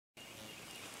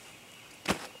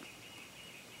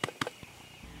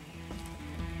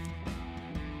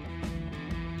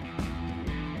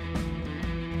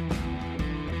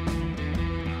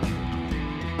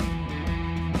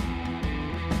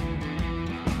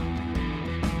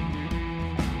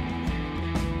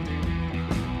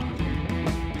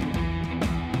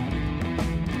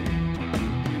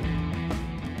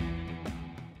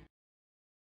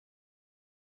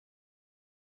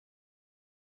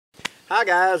Hi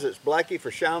guys, it's Blackie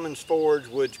for Shaman's Forge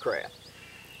Woodscraft.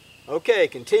 Okay,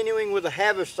 continuing with the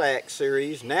Haversack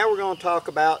series, now we're going to talk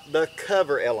about the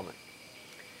cover element.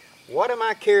 What am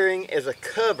I carrying as a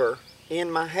cover in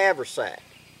my Haversack?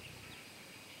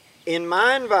 In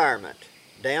my environment,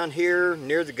 down here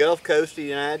near the Gulf Coast of the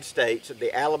United States, at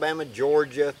the Alabama,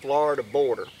 Georgia, Florida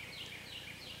border,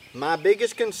 my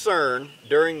biggest concern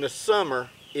during the summer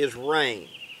is rain,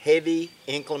 heavy,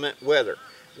 inclement weather,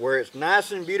 where it's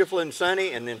nice and beautiful and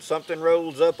sunny and then something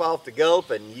rolls up off the Gulf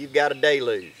and you've got a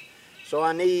deluge. So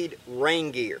I need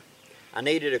rain gear. I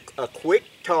needed a quick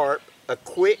tarp, a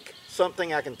quick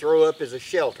something I can throw up as a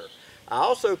shelter. I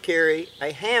also carry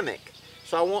a hammock,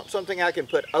 so I want something I can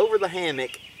put over the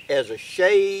hammock as a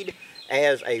shade,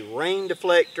 as a rain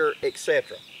deflector,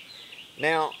 etc.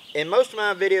 Now, in most of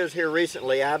my videos here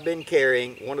recently, I've been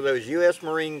carrying one of those U.S.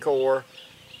 Marine Corps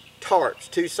tarps,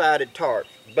 two-sided tarps.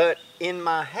 But in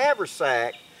my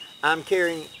Haversack, I'm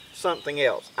carrying something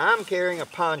else. I'm carrying a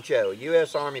poncho, a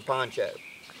U.S. Army poncho.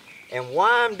 And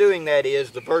why I'm doing that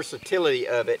is the versatility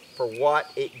of it for what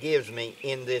it gives me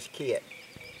in this kit.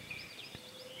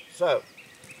 So,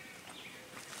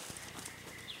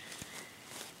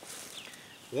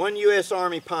 one U.S.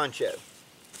 Army poncho.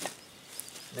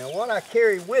 Now what I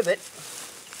carry with it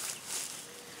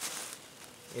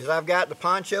is I've got the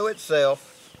poncho itself,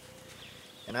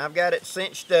 and I've got it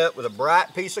cinched up with a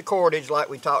bright piece of cordage like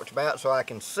we talked about so I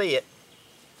can see it.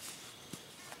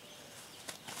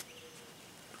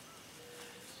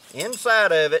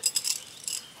 Inside of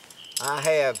it, I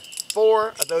have 4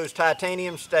 of those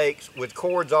titanium stakes with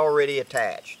cords already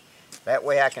attached. That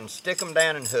way I can stick them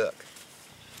down and hook.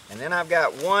 And then I've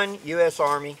got one U.S.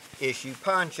 Army issue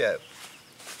poncho.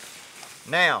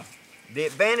 Now, the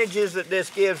advantages that this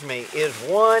gives me is,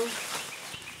 one,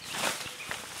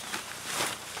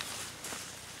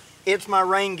 it's my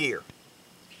rain gear.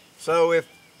 So if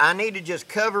I need to just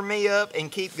cover me up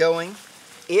and keep going,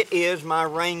 it is my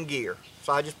rain gear.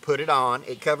 So I just put it on.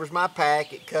 It covers my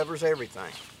pack. It covers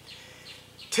everything.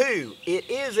 2, it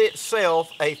is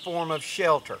itself a form of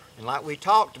shelter. And like we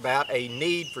talked about, a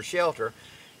need for shelter.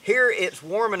 Here it's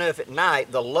warm enough at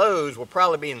night. The lows will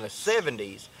probably be in the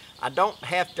 70s. I don't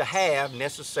have to have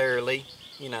necessarily,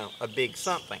 a big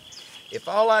something. If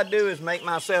all I do is make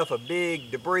myself a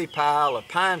big debris pile of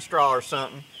pine straw or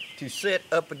something to sit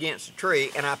up against a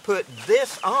tree, and I put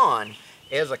this on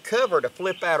as a cover to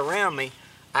flip out around me,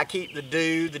 I keep the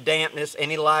dew, the dampness,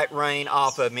 any light rain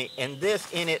off of me, and this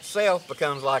in itself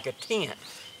becomes like a tent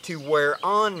to wear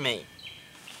on me.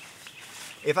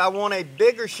 If I want a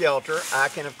bigger shelter, I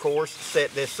can of course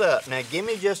set this up. Now give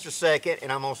me just a second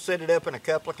and I'm going to set it up in a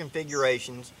couple of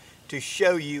configurations to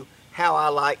show you how I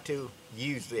like to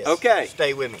use this. Okay.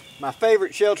 Stay with me. My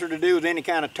favorite shelter to do with any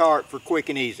kind of tarp for quick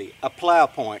and easy, a plow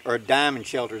point, or a diamond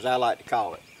shelter as I like to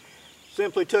call it.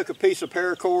 Simply took a piece of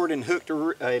paracord and hooked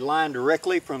a line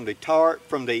directly from the tarp,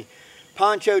 from the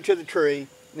poncho to the tree,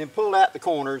 and then pulled out the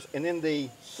corners, and then the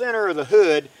center of the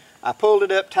hood, I pulled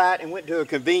it up tight and went to a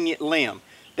convenient limb.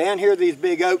 Down here, these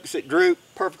big oaks that droop,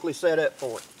 perfectly set up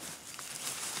for it.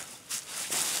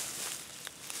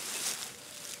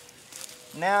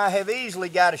 Now I have easily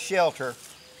got a shelter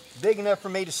big enough for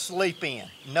me to sleep in,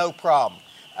 no problem.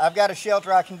 I've got a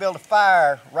shelter I can build a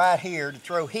fire right here to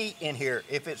throw heat in here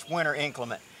if it's winter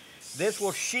inclement. This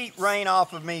will sheet rain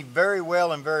off of me very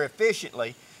well and very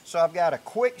efficiently, so I've got a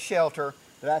quick shelter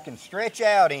that I can stretch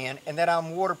out in and that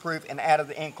I'm waterproof and out of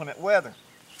the inclement weather.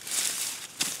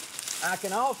 I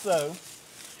can also,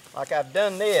 like I've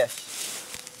done this,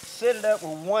 set it up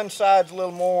where one side's a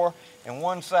little more and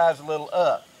one side's a little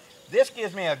up. This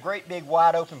gives me a great big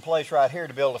wide open place right here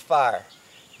to build a fire.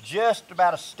 Just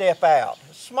about a step out.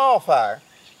 A small fire,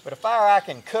 but a fire I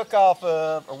can cook off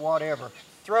of or whatever.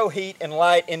 Throw heat and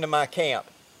light into my camp.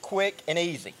 Quick and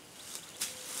easy.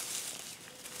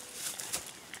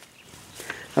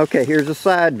 Okay, here's a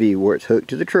side view where it's hooked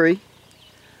to the tree.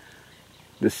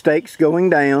 The stakes going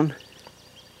down,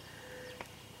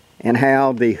 and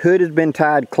how the hood has been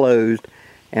tied closed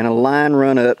and a line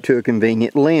run up to a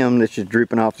convenient limb that's just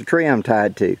drooping off the tree I'm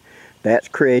tied to. That's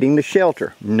creating the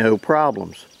shelter, no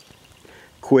problems.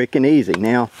 Quick and easy.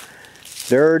 Now,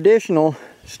 there are additional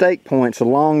stake points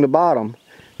along the bottom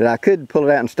that I could pull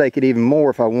it out and stake it even more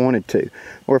if I wanted to.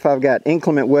 Or if I've got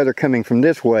inclement weather coming from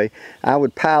this way, I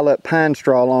would pile up pine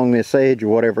straw along this edge or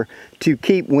whatever to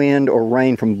keep wind or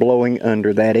rain from blowing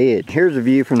under that edge. Here's a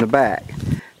view from the back.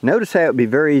 Notice how it would be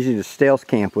very easy to stealth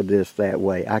camp with this that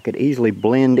way. I could easily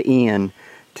blend in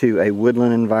to a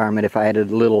woodland environment if I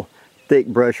added a little thick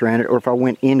brush around it, or if I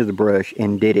went into the brush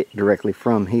and did it directly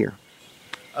from here.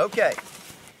 Okay,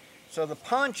 so the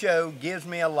poncho gives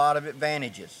me a lot of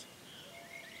advantages.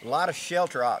 A lot of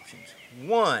shelter options.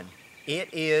 One, it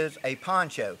is a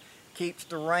poncho. Keeps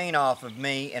the rain off of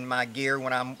me and my gear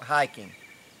when I'm hiking.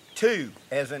 Two,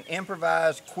 as an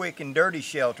improvised quick and dirty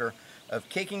shelter of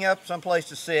kicking up someplace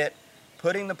to sit,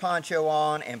 putting the poncho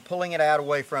on and pulling it out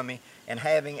away from me and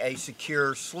having a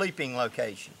secure sleeping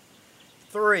location.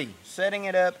 Three, setting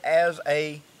it up as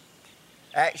a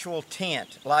actual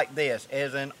tent like this,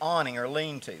 as an awning or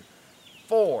lean-to.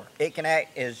 Four, it can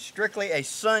act as strictly a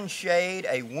sunshade,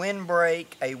 a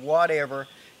windbreak, a whatever,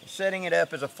 setting it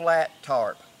up as a flat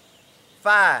tarp.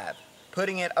 Five,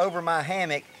 putting it over my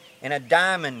hammock in a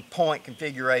diamond point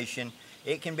configuration.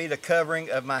 It can be the covering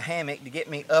of my hammock to get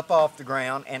me up off the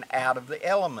ground and out of the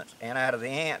elements and out of the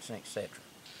ants and etc.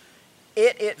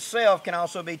 It itself can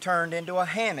also be turned into a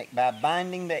hammock. By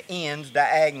binding the ends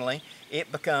diagonally,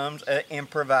 it becomes an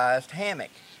improvised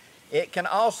hammock. It can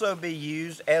also be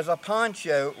used as a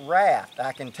poncho raft.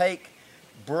 I can take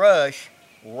brush,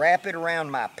 wrap it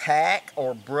around my pack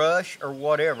or brush or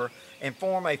whatever, and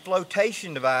form a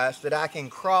flotation device that I can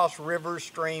cross rivers,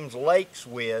 streams, lakes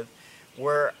with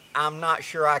where I'm not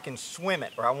sure I can swim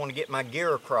it or I want to get my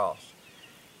gear across.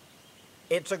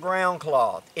 It's a ground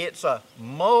cloth. It's a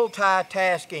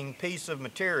multitasking piece of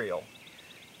material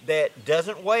that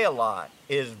doesn't weigh a lot,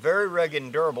 is very rugged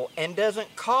and durable, and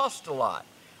doesn't cost a lot.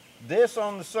 This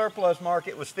on the surplus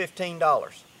market was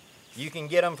 $15. You can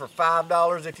get them for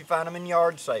 $5 if you find them in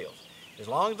yard sales. As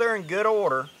long as they're in good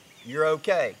order, you're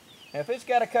okay. Now if it's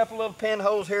got a couple little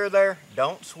pinholes here or there,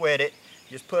 don't sweat it.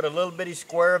 Just put a little bitty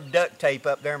square of duct tape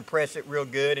up there and press it real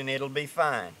good and it'll be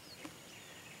fine.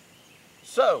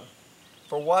 So,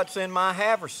 for what's in my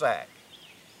haversack,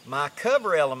 my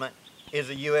cover element is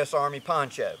a U.S. Army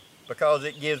poncho because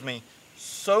it gives me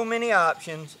so many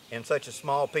options in such a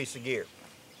small piece of gear.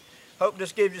 Hope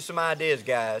this gives you some ideas,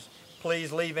 guys.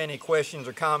 Please leave any questions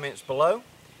or comments below.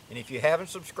 And if you haven't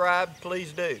subscribed,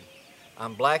 please do.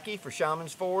 I'm Blackie for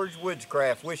Shaman's Forge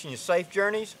Woodscraft, wishing you safe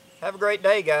journeys. Have a great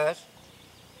day, guys.